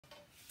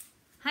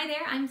Hi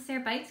there, I'm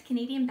Sarah Bites,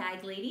 Canadian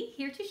Bag Lady,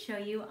 here to show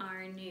you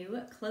our new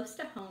close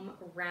to home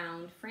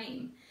round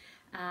frame.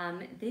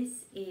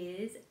 This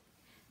is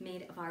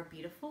made of our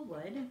beautiful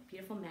wood,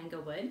 beautiful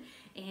mango wood,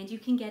 and you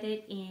can get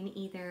it in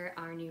either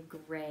our new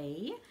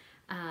gray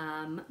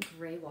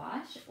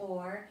wash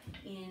or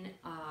in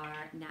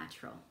our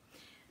natural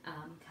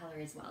color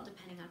as well,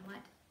 depending on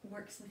what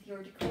works with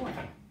your decor.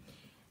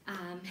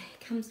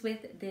 It comes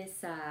with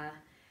this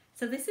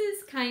so this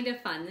is kind of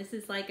fun. This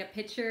is like a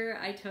picture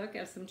I took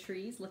of some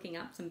trees, looking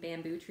up some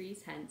bamboo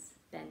trees, hence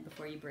bend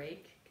before you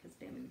break, because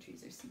bamboo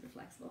trees are super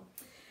flexible.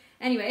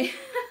 Anyway,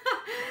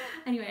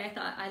 I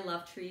thought I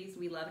love trees.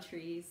 We love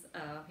trees.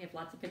 We have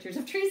lots of pictures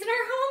of trees in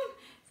our home,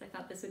 so I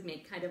thought this would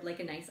make kind of like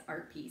a nice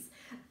art piece.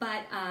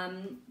 But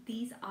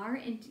these are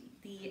in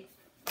the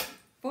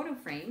photo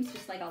frames,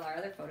 just like all our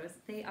other photos.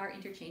 They are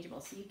interchangeable,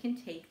 so you can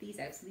take these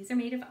out. So these are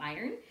made of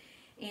iron,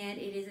 and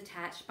it is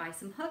attached by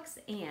some hooks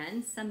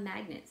and some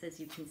magnets, as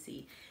you can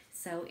see.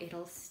 So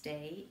it'll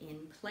stay in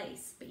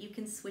place, but you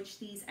can switch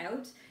these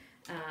out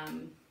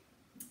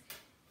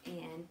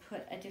and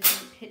put a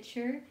different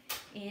picture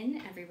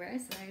in everywhere.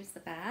 So there's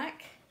the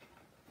back,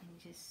 and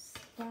just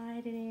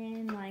slide it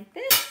in like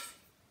this.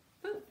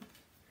 Boop.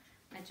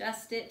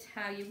 Adjust it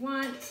how you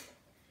want.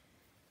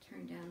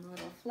 Turn down the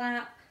little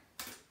flap.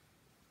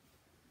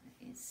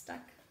 It is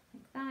stuck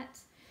like that,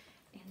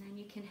 and then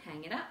you can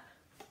hang it up.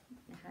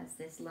 It has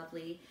this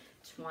lovely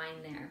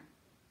twine there.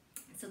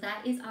 So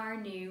that is our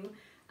new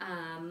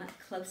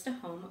close to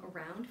home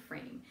round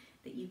frame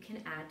that you can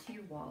add to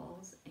your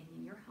walls and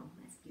in your home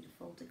as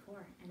beautiful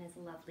decor and as a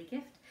lovely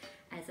gift,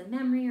 as a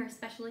memory or a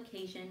special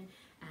occasion.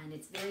 And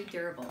it's very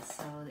durable,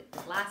 so that the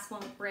glass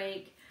won't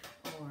break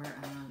or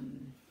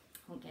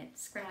won't get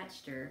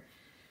scratched or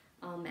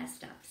all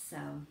messed up. So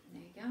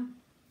there you go.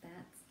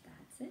 That's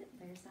it.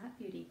 There's that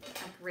beauty.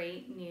 A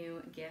great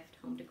new gift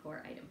home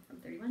decor item from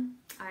 31.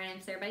 All right,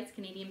 I'm Sarah Bites,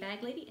 Canadian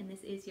Bag Lady, and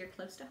this is your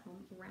close to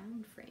home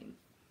round frame.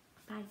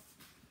 Bye.